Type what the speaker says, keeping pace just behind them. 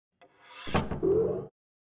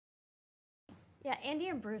Yeah, Andy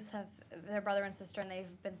and Bruce have their brother and sister, and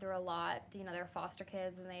they've been through a lot. You know, they're foster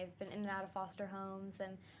kids, and they've been in and out of foster homes,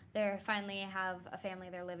 and they finally have a family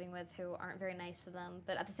they're living with who aren't very nice to them,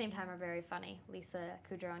 but at the same time are very funny. Lisa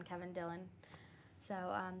Kudrow and Kevin Dillon. So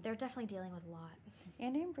they're definitely dealing with a lot.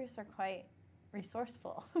 Andy and Bruce are quite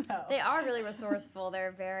resourceful, though. They are really resourceful.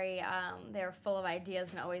 They're very they're full of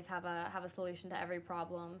ideas and always have a solution to every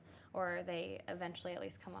problem, or they eventually at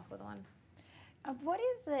least come up with one. What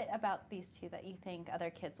is it about these two that you think other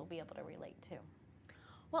kids will be able to relate to?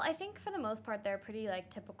 Well, I think for the most part they're pretty like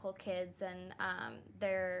typical kids, and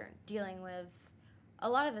they're dealing with a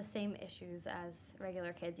lot of the same issues as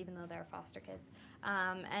regular kids, even though they're foster kids.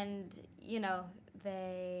 And you know,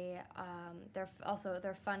 they're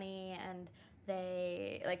funny, and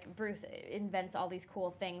they, like, Bruce invents all these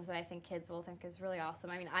cool things that I think kids will think is really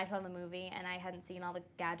awesome. I mean, I saw the movie and I hadn't seen all the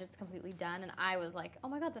gadgets completely done, and I was like, oh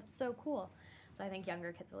my god, that's so cool. So I think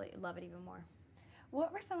younger kids will love it even more.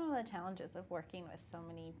 What were some of the challenges of working with so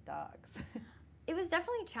many dogs? It was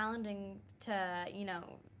definitely challenging to, you know,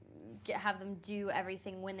 have them do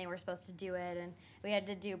everything when they were supposed to do it, and we had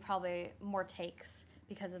to do probably more takes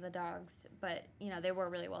because of the dogs, but, you know, they were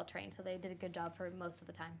really well trained, so they did a good job for most of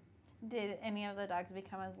the time. Did any of the dogs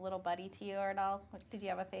become a little buddy to you or at all? Did you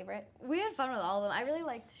have a favorite? We had fun with all of them. I really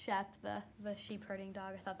liked Shep, the sheep herding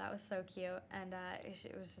dog. I thought that was so cute, and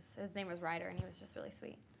it was just, his name was Ryder, and he was just really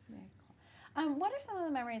sweet. Very cool. What are some of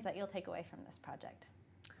the memories that you'll take away from this project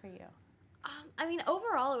for you? I mean,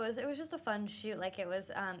 overall, it was just a fun shoot. Like, it was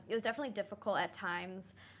definitely difficult at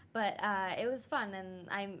times, but it was fun, and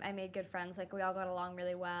I made good friends. Like, we all got along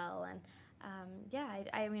really well, and yeah,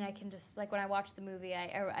 I mean, I can just, like, when I watch the movie,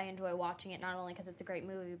 I enjoy watching it, not only because it's a great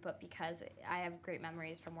movie, but because I have great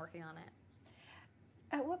memories from working on it.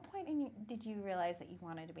 At what point did you realize that you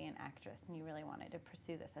wanted to be an actress and you really wanted to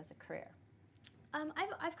pursue this as a career?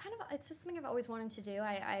 I've kind of, it's just something I've always wanted to do.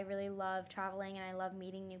 I really love traveling, and I love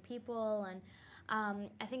meeting new people, and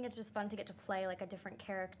I think it's just fun to get to play like a different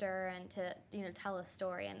character and to, you know, tell a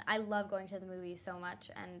story. And I love going to the movies so much,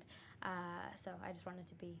 and so I just wanted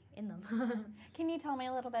to be in them. Can you tell me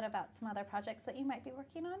a little bit about some other projects that you might be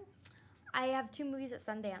working on? I have 2 movies at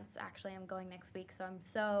Sundance, actually. I'm going next week, so I'm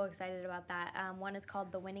so excited about that. One is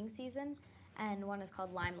called The Winning Season, and one is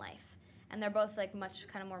called Lime Life. And they're both like much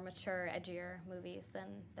kind of more mature, edgier movies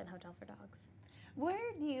than Hotel for Dogs. Where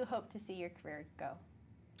do you hope to see your career go?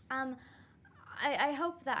 I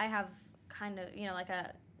hope that I have kind of, you know, like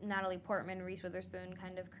a Natalie Portman, Reese Witherspoon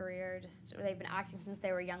kind of career. Just, they've been acting since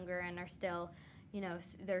they were younger and are still, you know,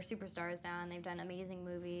 they're superstars now, and they've done amazing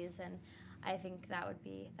movies, and I think that would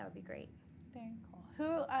be great. Very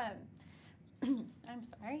cool. I'm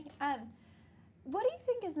sorry. What do you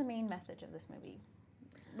think is the main message of this movie?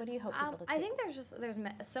 What do you hope people to take? I think there's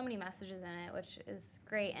so many messages in it, which is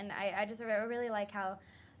great, and I really like how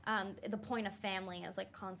the point of family is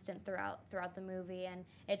like constant throughout the movie, and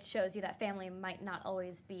it shows you that family might not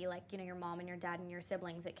always be like, you know, your mom and your dad and your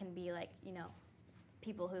siblings. It can be like, you know,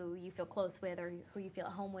 people who you feel close with or who you feel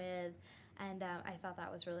at home with, and I thought that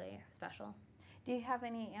was really special. Do you have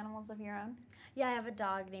any animals of your own? Yeah, I have a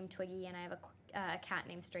dog named Twiggy, and I have a cat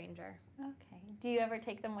named Stranger. Okay. Do you ever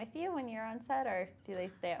take them with you when you're on set, or do they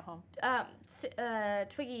stay at home?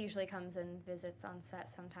 Twiggy usually comes and visits on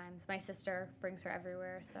set sometimes. My sister brings her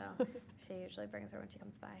everywhere, so she usually brings her when she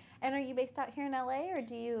comes by. And are you based out here in LA, or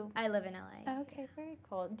do you? I live in LA. Okay, very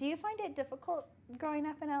cool. Do you find it difficult growing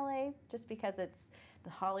up in LA, just because it's the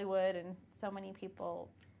Hollywood and so many people?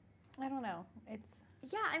 I don't know. It's.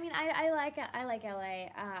 Yeah, I mean, I like LA.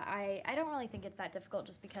 I don't really think it's that difficult,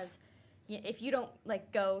 just because if you don't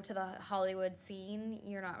like go to the Hollywood scene,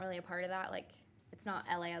 you're not really a part of that. Like, it's not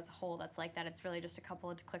LA as a whole that's like that. It's really just a couple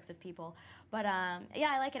of clicks of people. But yeah,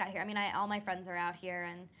 I like it out here. I mean, all my friends are out here,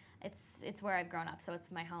 and it's where I've grown up, so it's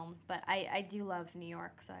my home. But I do love New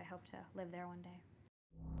York, so I hope to live there one day.